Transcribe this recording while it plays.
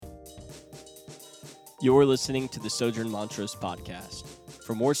You're listening to the Sojourn Montrose podcast.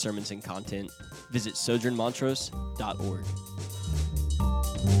 For more sermons and content, visit sojournmontrose.org.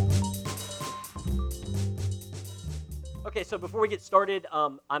 Okay, so before we get started,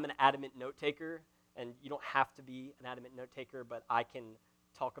 I'm an adamant note taker, and you don't have to be an adamant note taker, but I can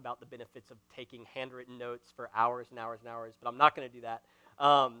talk about the benefits of taking handwritten notes for hours and hours and hours, but I'm not going to do that.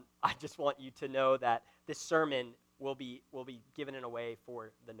 I just want you to know that this sermon will be given in a way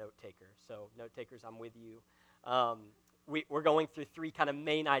for the note taker. So note takers, I'm with you. We're going through three kind of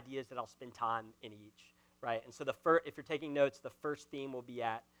main ideas that I'll spend time in each, right? And so if you're taking notes, the first theme will be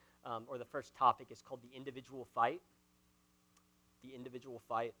or the first topic is called the individual fight. The individual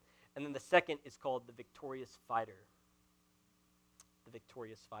fight. And then the second is called the victorious fighter. The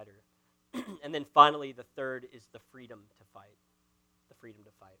victorious fighter. And then finally, the third is the freedom to fight. The freedom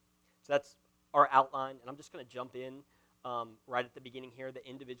to fight. So that's our outline, and I'm just going to jump in right at the beginning here, the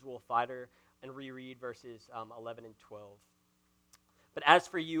individual fighter, and reread verses 11 and 12. But as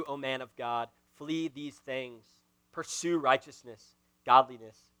for you, O man of God, flee these things. Pursue righteousness,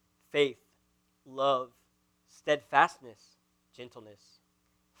 godliness, faith, love, steadfastness, gentleness.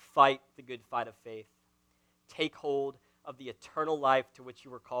 Fight the good fight of faith. Take hold of the eternal life to which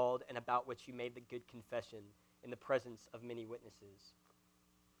you were called and about which you made the good confession in the presence of many witnesses.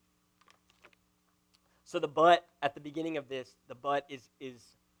 So the but at the beginning of this, the but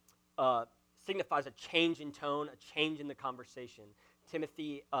signifies a change in tone, a change in the conversation.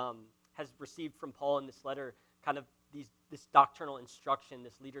 Timothy has received from Paul in this letter kind of this doctrinal instruction,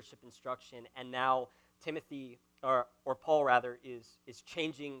 this leadership instruction, and now Timothy or Paul rather is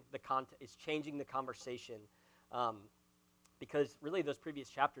changing the conversation, because really those previous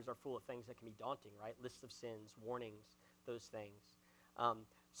chapters are full of things that can be daunting, right? Lists of sins, warnings, those things.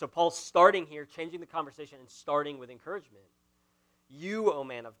 So Paul's starting here, changing the conversation and starting with encouragement. You, O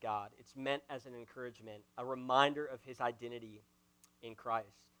man of God, it's meant as an encouragement, a reminder of his identity in Christ,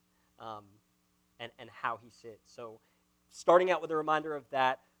 and how he sits. So starting out with a reminder of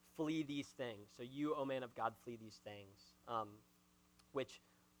that, flee these things. So you, O man of God, flee these things, which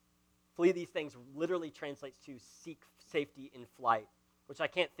flee these things literally translates to seek safety in flight, which I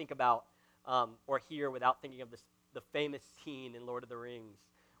can't think about or hear without thinking of the famous scene in Lord of the Rings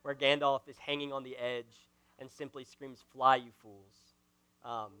where Gandalf is hanging on the edge and simply screams, "Fly, you fools.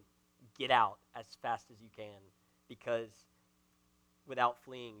 Get out as fast as you can," because without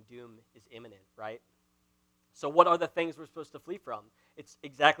fleeing, doom is imminent, right? So what are the things we're supposed to flee from? It's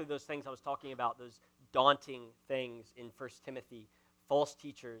exactly those things I was talking about, those daunting things in 1 Timothy: false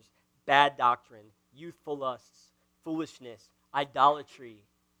teachers, bad doctrine, youthful lusts, foolishness, idolatry,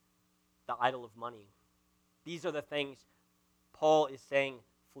 the idol of money. These are the things Paul is saying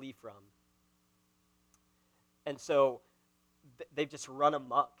flee from. And so they've just run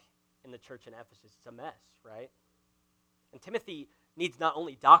amok in the church in Ephesus. It's a mess, right? And Timothy needs not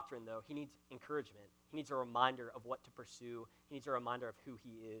only doctrine, though, he needs encouragement. He needs a reminder of what to pursue. He needs a reminder of who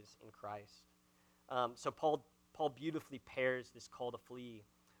he is in Christ. So Paul beautifully pairs this call to flee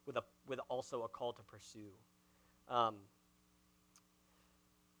with also a call to pursue. And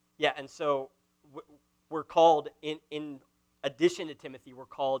so we're called, in addition to Timothy, we're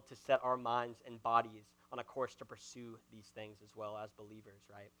called to set our minds and bodies on a course to pursue these things as well as believers,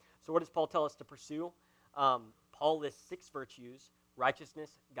 right? So what does Paul tell us to pursue? Paul lists 6 virtues: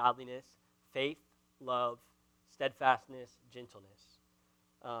 righteousness, godliness, faith, love, steadfastness, gentleness.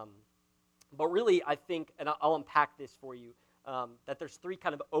 But really, I think, and I'll unpack this for you, that there's 3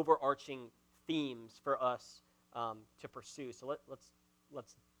 kind of overarching themes for us to pursue. So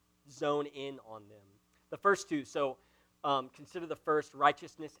let's zone in on them. The first 2, so consider the first: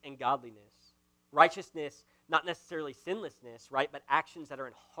 righteousness and godliness. Righteousness, not necessarily sinlessness, right, but actions that are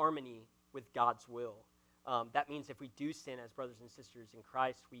in harmony with God's will. That means if we do sin as brothers and sisters in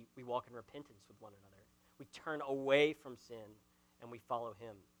Christ, we walk in repentance with one another. We turn away from sin and we follow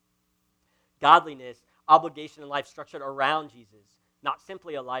him. Godliness, obligation in life structured around Jesus, not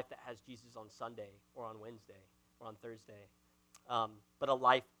simply a life that has Jesus on Sunday or on Wednesday or on Thursday, but a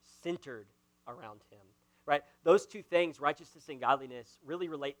life centered around him, right? Those 2 things, righteousness and godliness, really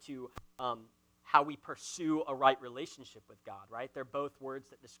relate to how we pursue a right relationship with God, right? They're both words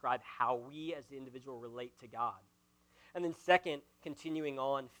that describe how we as the individual relate to God. And then second, continuing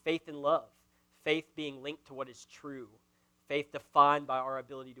on, faith and love. Faith being linked to what is true. Faith defined by our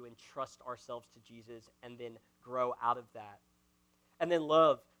ability to entrust ourselves to Jesus and then grow out of that. And then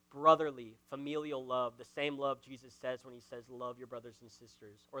love, brotherly, familial love, the same love Jesus says when he says love your brothers and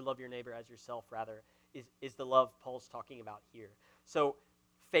sisters, or love your neighbor as yourself rather, is the love Paul's talking about here. So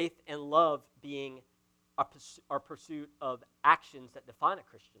faith and love being our pursuit of actions that define a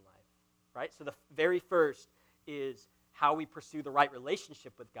Christian life. right? So the very first is how we pursue the right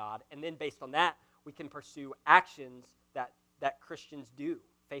relationship with God, and then based on that, we can pursue actions that Christians do,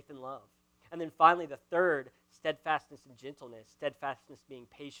 faith and love. And then finally, the third, steadfastness and gentleness. Steadfastness being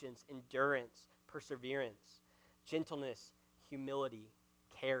patience, endurance, perseverance. Gentleness, humility,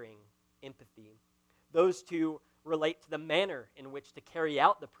 caring, empathy. Those two relate to the manner in which to carry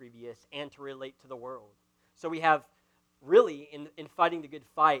out the previous and to relate to the world. So we have really, in fighting the good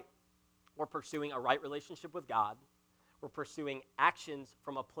fight, we're pursuing a right relationship with God. We're pursuing actions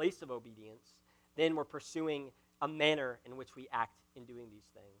from a place of obedience. Then we're pursuing a manner in which we act in doing these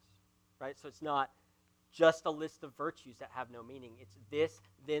things, right? So it's not just a list of virtues that have no meaning. It's this,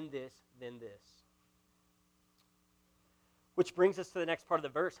 then this, then this. Which brings us to the next part of the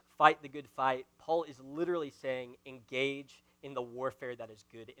verse, fight the good fight. Paul is literally saying, engage in the warfare that is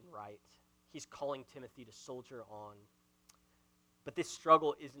good and right. He's calling Timothy to soldier on. But this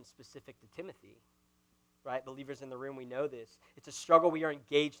struggle isn't specific to Timothy, right? Believers in the room, we know this. It's a struggle we are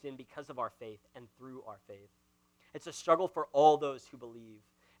engaged in because of our faith and through our faith. It's a struggle for all those who believe.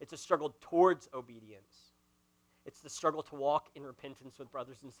 It's a struggle towards obedience. It's the struggle to walk in repentance with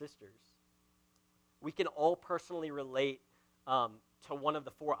brothers and sisters. We can all personally relate to one of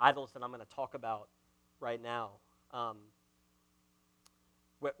the four idols that I'm going to talk about right now,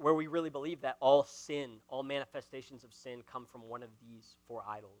 where we really believe that all sin, all manifestations of sin come from one of these four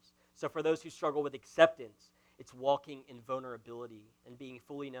idols. So for those who struggle with acceptance, it's walking in vulnerability and being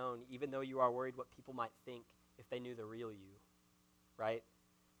fully known, even though you are worried what people might think if they knew the real you, right?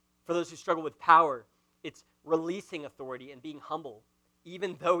 For those who struggle with power, it's releasing authority and being humble,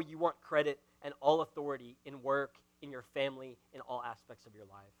 even though you want credit and all authority in work, in your family, in all aspects of your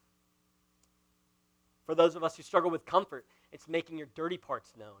life. For those of us who struggle with comfort, it's making your dirty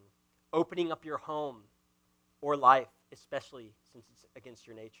parts known, opening up your home or life, especially since it's against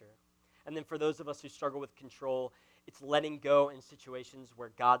your nature. And then for those of us who struggle with control, it's letting go in situations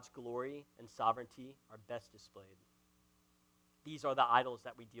where God's glory and sovereignty are best displayed. These are the idols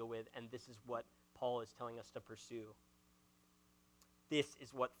that we deal with, and this is what Paul is telling us to pursue. This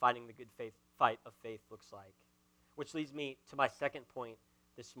is what fighting the good fight of faith looks like. Which leads me to my second point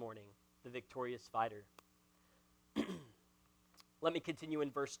this morning, the victorious fighter. Let me continue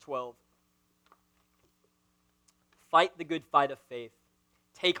in verse 12. Fight the good fight of faith.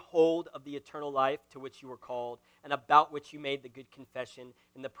 Take hold of the eternal life to which you were called, and about which you made the good confession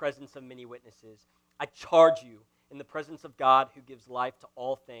in the presence of many witnesses. I charge you in the presence of God who gives life to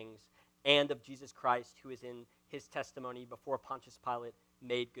all things, and of Jesus Christ, who is in his testimony before Pontius Pilate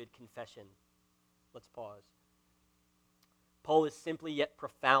made good confession. Let's pause. Paul is simply yet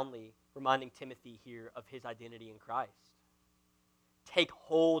profoundly reminding Timothy here of his identity in Christ. Take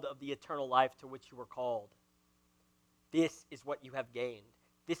hold of the eternal life to which you were called. This is what you have gained.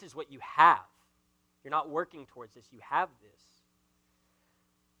 This is what you have. You're not working towards this. You have this.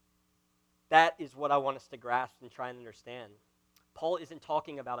 That is what I want us to grasp and try and understand. Paul isn't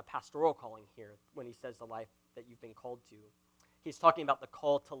talking about a pastoral calling here when he says the life that you've been called to. He's talking about the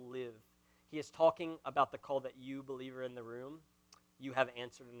call to live. He is talking about the call that you, believer in the room, you have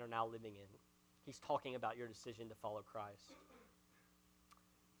answered and are now living in. He's talking about your decision to follow Christ.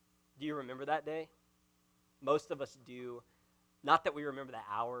 Do you remember that day? Most of us do. Not that we remember the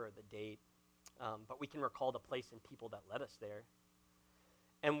hour or the date, but we can recall the place and people that led us there.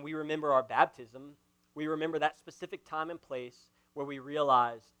 And we remember our baptism. We remember that specific time and place where we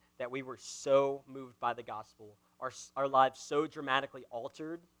realized that we were so moved by the gospel, our lives so dramatically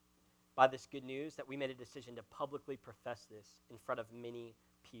altered by this good news that we made a decision to publicly profess this in front of many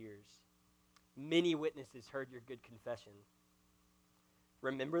peers. Many witnesses heard your good confession.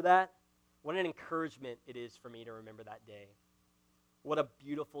 Remember that? What an encouragement it is for me to remember that day. What a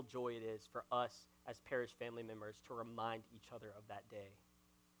beautiful joy it is for us as parish family members to remind each other of that day.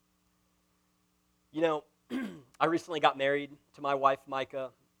 You know, I recently got married to my wife,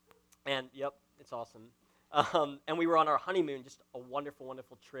 Micah, and yep, it's awesome. And we were on our honeymoon, just a wonderful,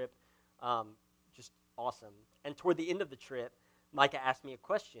 wonderful trip, just awesome. And toward the end of the trip, Micah asked me a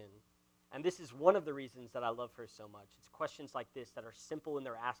question, and this is one of the reasons that I love her so much. It's questions like this that are simple in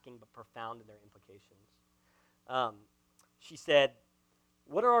their asking but profound in their implications. She said,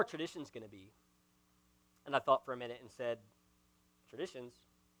 "What are our traditions going to be?" And I thought for a minute and said, "Traditions?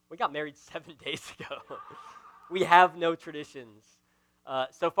 We got married 7 days ago. We have no traditions.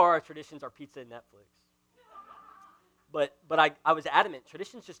 So far, our traditions are pizza and Netflix." But I was adamant.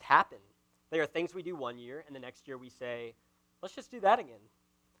 Traditions just happen. They are things we do one year, and the next year we say, let's just do that again.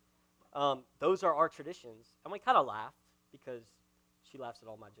 Those are our traditions. And we kind of laughed because she laughs at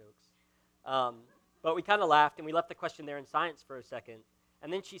all my jokes. But we kind of laughed, and we left the question there in science for a second.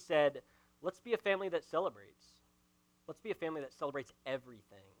 And then she said, let's be a family that celebrates. Let's be a family that celebrates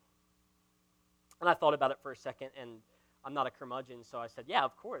everything. And I thought about it for a second, and I'm not a curmudgeon, so I said, yeah,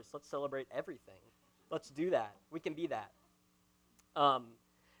 of course, let's celebrate everything. Let's do that. We can be that.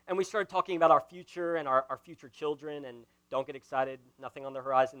 And we started talking about our future and our future children, and don't get excited, nothing on the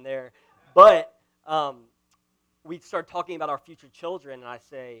horizon there. But we started talking about our future children, and I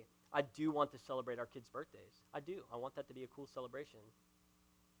say, I do want to celebrate our kids' birthdays. I do. I want that to be a cool celebration.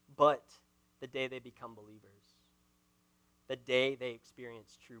 But the day they become believers, the day they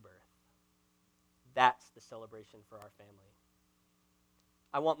experience true birth, that's the celebration for our family.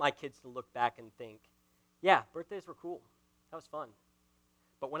 I want my kids to look back and think, yeah, birthdays were cool. That was fun.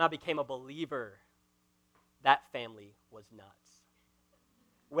 But when I became a believer, that family was nuts.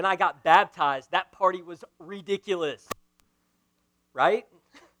 When I got baptized, that party was ridiculous. Right?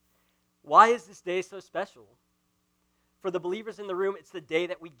 Why is this day so special? For the believers in the room, it's the day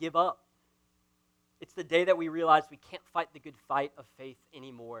that we give up. It's the day that we realize we can't fight the good fight of faith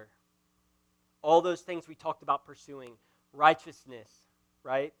anymore. All those things we talked about pursuing, righteousness,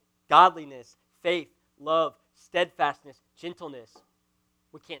 right? Godliness, faith, love, steadfastness, gentleness.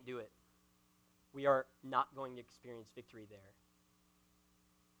 We can't do it. We are not going to experience victory there.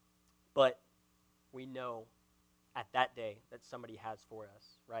 But we know at that day that somebody has for us,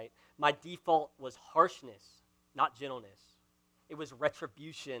 right? My default was harshness, not gentleness. It was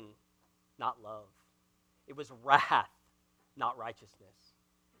retribution, not love. It was wrath, not righteousness.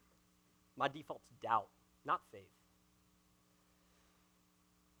 My default's doubt, not faith.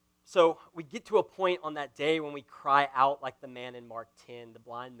 So we get to a point on that day when we cry out like the man in Mark 10, the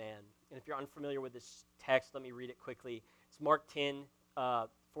blind man. And if you're unfamiliar with this text, let me read it quickly. It's Mark 10,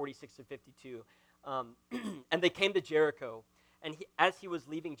 46 to 52. And they came to Jericho. And as he was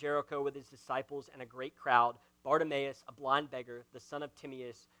leaving Jericho with his disciples and a great crowd, Bartimaeus, a blind beggar, the son of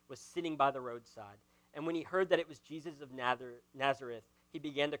Timaeus, was sitting by the roadside. And when he heard that it was Jesus of Nazareth, he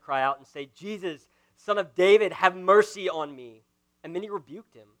began to cry out and say, Jesus, son of David, have mercy on me. And many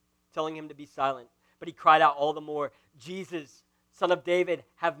rebuked him, telling him to be silent. But he cried out all the more, Jesus, son of David,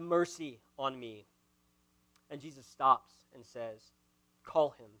 have mercy on me. And Jesus stops and says, call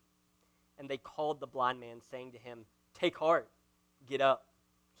him. And they called the blind man, saying to him, take heart, get up.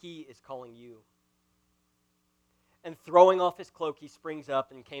 He is calling you. And throwing off his cloak, he springs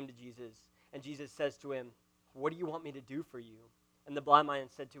up and came to Jesus. And Jesus says to him, what do you want me to do for you? And the blind man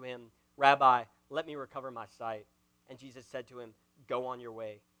said to him, Rabbi, let me recover my sight. And Jesus said to him, go on your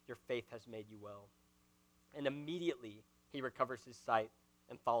way. Your faith has made you well. And immediately he recovers his sight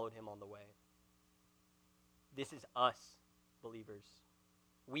and followed him on the way. This is us, believers.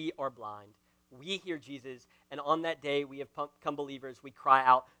 We are blind. We hear Jesus, and on that day we have become believers. We cry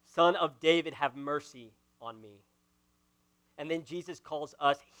out, Son of David, have mercy on me. And then Jesus calls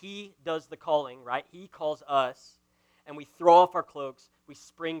us. He does the calling, right? He calls us, and we throw off our cloaks. We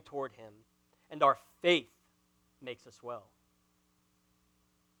spring toward him, and our faith makes us well.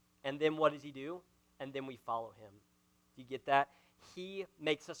 And then what does he do? And then we follow him. Do you get that? He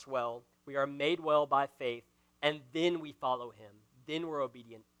makes us well. We are made well by faith, and then we follow him. Then we're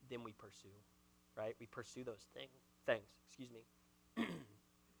obedient. Then we pursue, right? We pursue those things.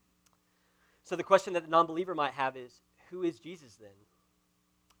 So the question that the non-believer might have is, who is Jesus then?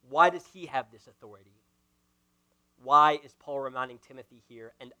 Why does he have this authority? Why is Paul reminding Timothy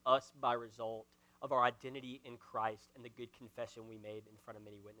here and us by result of our identity in Christ and the good confession we made in front of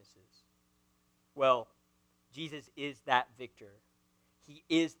many witnesses? Well, Jesus is that victor. He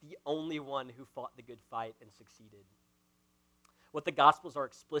is the only one who fought the good fight and succeeded. What the Gospels are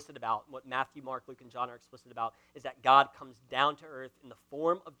explicit about, what Matthew, Mark, Luke, and John are explicit about, is that God comes down to earth in the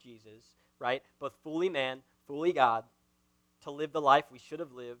form of Jesus, right? Both fully man, fully God, to live the life we should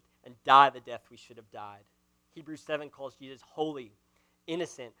have lived and die the death we should have died. Hebrews 7 calls Jesus holy,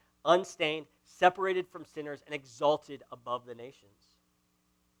 innocent, unstained, separated from sinners, and exalted above the nations.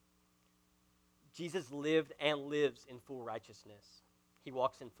 Jesus lived and lives in full righteousness. He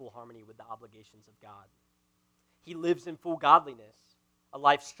walks in full harmony with the obligations of God. He lives in full godliness, a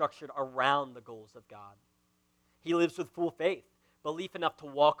life structured around the goals of God. He lives with full faith, belief enough to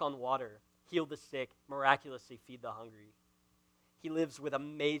walk on water, heal the sick, miraculously feed the hungry. He lives with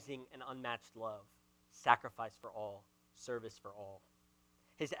amazing and unmatched love, sacrifice for all, service for all.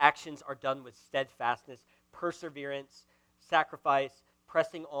 His actions are done with steadfastness, perseverance, sacrifice,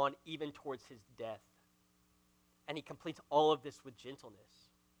 pressing on even towards his death. And he completes all of this with gentleness.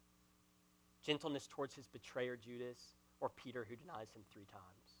 Gentleness towards his betrayer Judas, or Peter, who denies him 3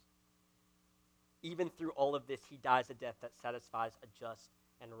 times. Even through all of this, he dies a death that satisfies a just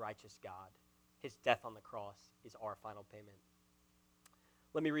and righteous God. His death on the cross is our final payment.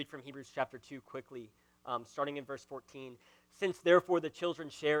 Let me read from Hebrews chapter 2 quickly, starting in verse 14. Since therefore the children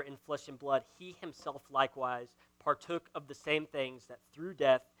share in flesh and blood, he himself likewise partook of the same things, that through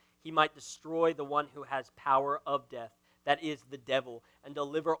death he might destroy the one who has power of death, that is, the devil, and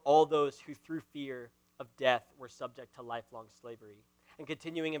deliver all those who through fear of death were subject to lifelong slavery. And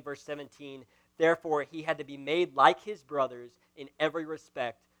continuing in verse 17, therefore he had to be made like his brothers in every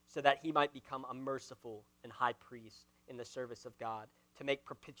respect, so that he might become a merciful and high priest in the service of God, to make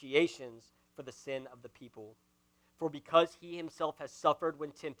propitiations for the sin of the people. For because he himself has suffered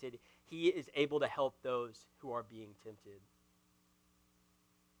when tempted, he is able to help those who are being tempted.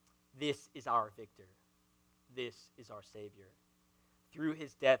 This is our victor. This is our Savior. Through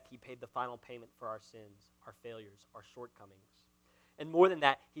his death, he paid the final payment for our sins, our failures, our shortcomings. And more than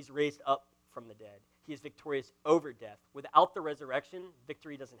that, he's raised up from the dead. He is victorious over death. Without the resurrection,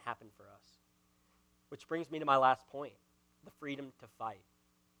 victory doesn't happen for us. Which brings me to my last point, the freedom to fight.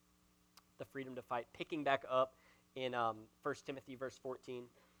 The freedom to fight. Picking back up in 1 Timothy verse 14.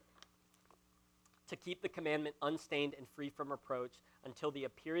 To keep the commandment unstained and free from reproach until the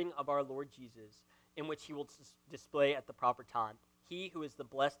appearing of our Lord Jesus, in which he will display at the proper time. He who is the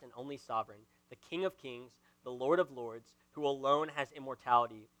blessed and only sovereign, the King of kings, the Lord of lords, who alone has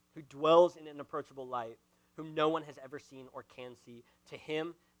immortality, who dwells in an unapproachable light, whom no one has ever seen or can see. To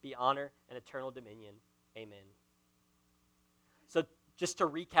him be honor and eternal dominion. Amen. So just to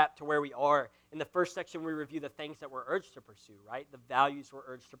recap to where we are, in the first section we review the things that we're urged to pursue, right? The values we're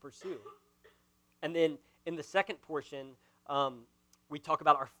urged to pursue. And then in the second portion, we talk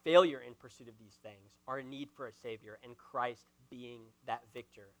about our failure in pursuit of these things, our need for a Savior, and Christ being that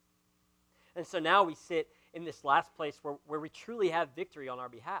victor. And so now we sit in this last place where we truly have victory on our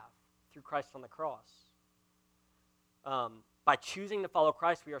behalf through Christ on the cross. By choosing to follow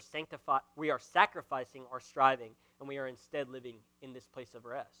Christ, we are sacrificing our striving, and we are instead living in this place of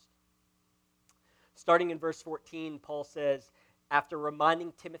rest. Starting in verse 14, Paul says, after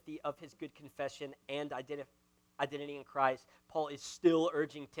reminding Timothy of his good confession and identity in Christ, Paul is still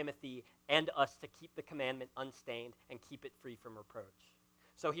urging Timothy and us to keep the commandment unstained and keep it free from reproach.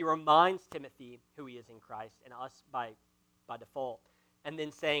 So he reminds Timothy who he is in Christ, and us by default, and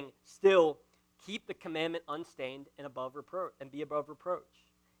then saying, still, keep the commandment unstained and be above reproach.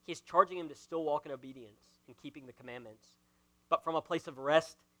 He's charging him to still walk in obedience and keeping the commandments, but from a place of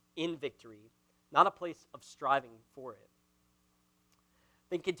rest in victory, not a place of striving for it.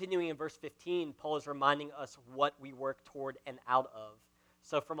 Then continuing in verse 15, Paul is reminding us what we work toward and out of.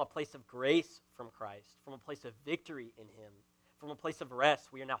 So from a place of grace from Christ, from a place of victory in him, from a place of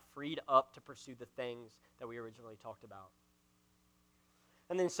rest, we are now freed up to pursue the things that we originally talked about.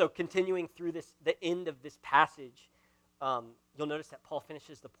 And then so continuing through the end of this passage, you'll notice that Paul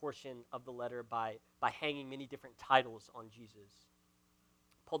finishes the portion of the letter by hanging many different titles on Jesus.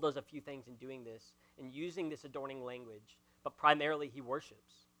 Paul does a few things in doing this and using this adorning language, but primarily he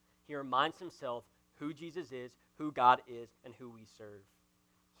worships. He reminds himself who Jesus is, who God is, and who we serve.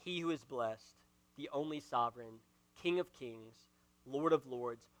 He who is blessed, the only sovereign, King of kings, Lord of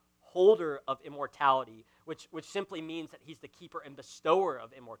lords, holder of immortality, which simply means that he's the keeper and bestower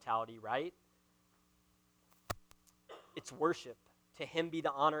of immortality, right? It's worship. To him be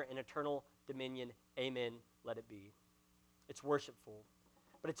the honor and eternal dominion. Amen. Let it be. It's worshipful.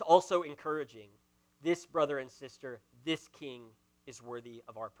 But it's also encouraging. This brother and sister, this king is worthy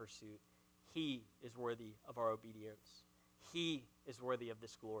of our pursuit. He is worthy of our obedience. He is worthy of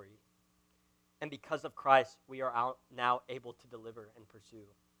this glory. And because of Christ, we are now able to deliver and pursue.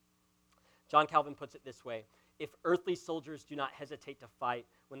 John Calvin puts it this way: if earthly soldiers do not hesitate to fight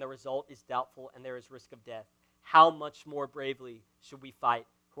when the result is doubtful and there is risk of death, how much more bravely should we fight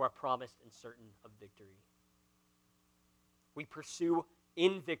who are promised and certain of victory? We pursue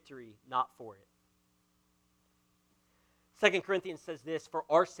in victory, not for it. 2 Corinthians says this, for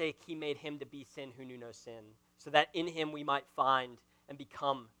our sake he made him to be sin who knew no sin, so that in him we might find and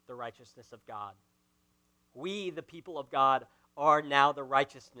become the righteousness of God. We, the people of God, are now the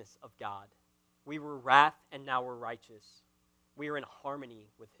righteousness of God. We were wrath and now we're righteous. We are in harmony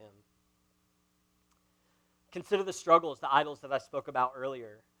with him. Consider the struggles, the idols that I spoke about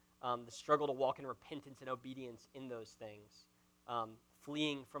earlier, the struggle to walk in repentance and obedience in those things.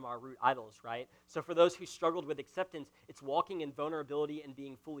 Fleeing from our root idols, right? So for those who struggled with acceptance, it's walking in vulnerability and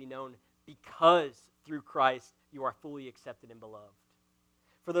being fully known because through Christ you are fully accepted and beloved.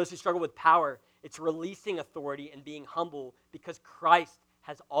 For those who struggle with power, it's releasing authority and being humble because Christ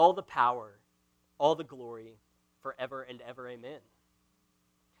has all the power, all the glory, forever and ever. Amen.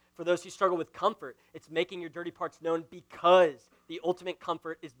 For those who struggle with comfort, it's making your dirty parts known because the ultimate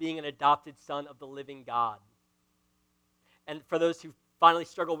comfort is being an adopted son of the living God. And for those who Finally,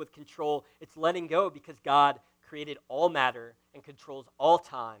 struggle with control. It's letting go because God created all matter and controls all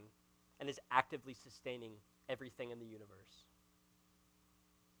time and is actively sustaining everything in the universe.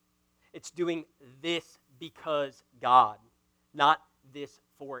 It's doing this because God, not this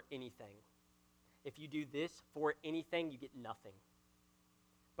for anything. If you do this for anything, you get nothing.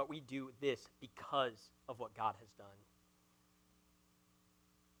 But we do this because of what God has done.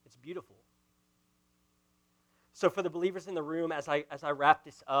 It's beautiful. So for the believers in the room, as I wrap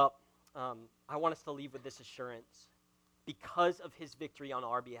this up, I want us to leave with this assurance. Because of his victory on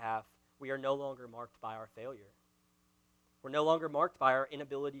our behalf, we are no longer marked by our failure. We're no longer marked by our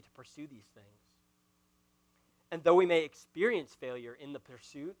inability to pursue these things. And though we may experience failure in the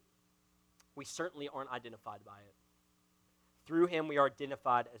pursuit, we certainly aren't identified by it. Through him, we are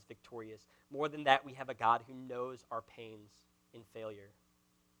identified as victorious. More than that, we have a God who knows our pains in failure.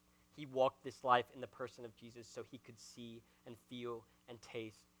 He walked this life in the person of Jesus so he could see and feel and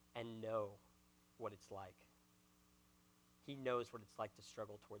taste and know what it's like. He knows what it's like to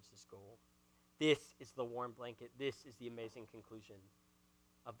struggle towards this goal. This is the warm blanket. This is the amazing conclusion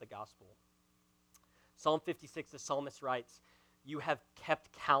of the gospel. Psalm 56, the psalmist writes, "You have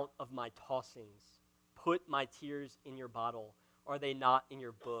kept count of my tossings. Put my tears in your bottle. Are they not in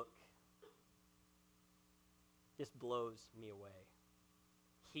your book?" This blows me away.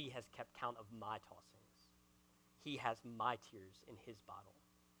 He has kept count of my tossings. He has my tears in his bottle.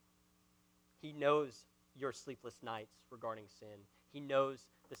 He knows your sleepless nights regarding sin. He knows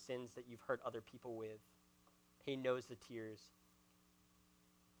the sins that you've hurt other people with. He knows the tears.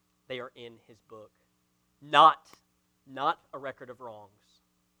 They are in his book. Not a record of wrongs,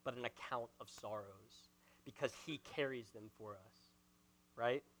 but an account of sorrows, because he carries them for us,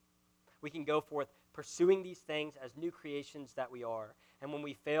 right? We can go forth pursuing these things as new creations that we are. And when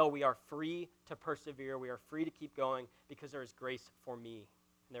we fail, we are free to persevere. We are free to keep going because there is grace for me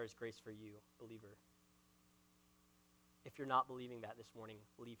and there is grace for you, believer. If you're not believing that this morning,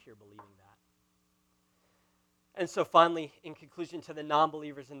 leave here believing that. And so finally, in conclusion to the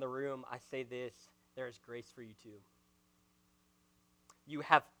non-believers in the room, I say this: there is grace for you too. You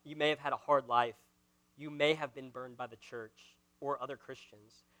may have had a hard life. You may have been burned by the church or other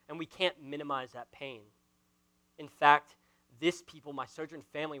Christians, and we can't minimize that pain. In fact, this people, my Sojourn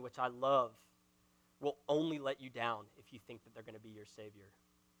family, which I love, will only let you down if you think that they're going to be your Savior.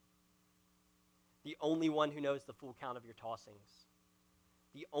 The only one who knows the full count of your tossings.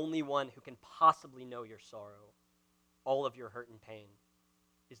 The only one who can possibly know your sorrow, all of your hurt and pain,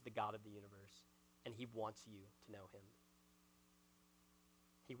 is the God of the universe, and he wants you to know him.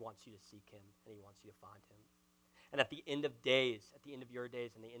 He wants you to seek him, and he wants you to find him. And at the end of days, at the end of your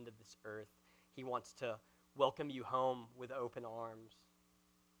days and the end of this earth, he wants to welcome you home with open arms,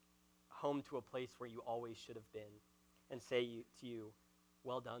 home to a place where you always should have been, and say to you,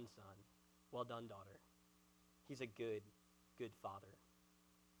 "Well done, son. Well done, daughter." He's a good, good father.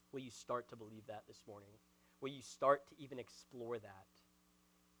 Will you start to believe that this morning? Will you start to even explore that?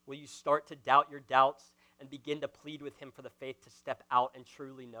 Will you start to doubt your doubts and begin to plead with him for the faith to step out and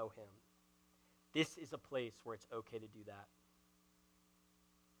truly know him? This is a place where it's okay to do that.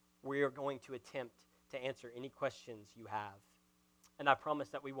 We are going to attempt to answer any questions you have. And I promise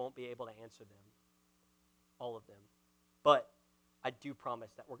that we won't be able to answer them, all of them. But I do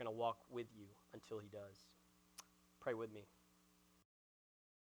promise that we're going to walk with you until he does. Pray with me.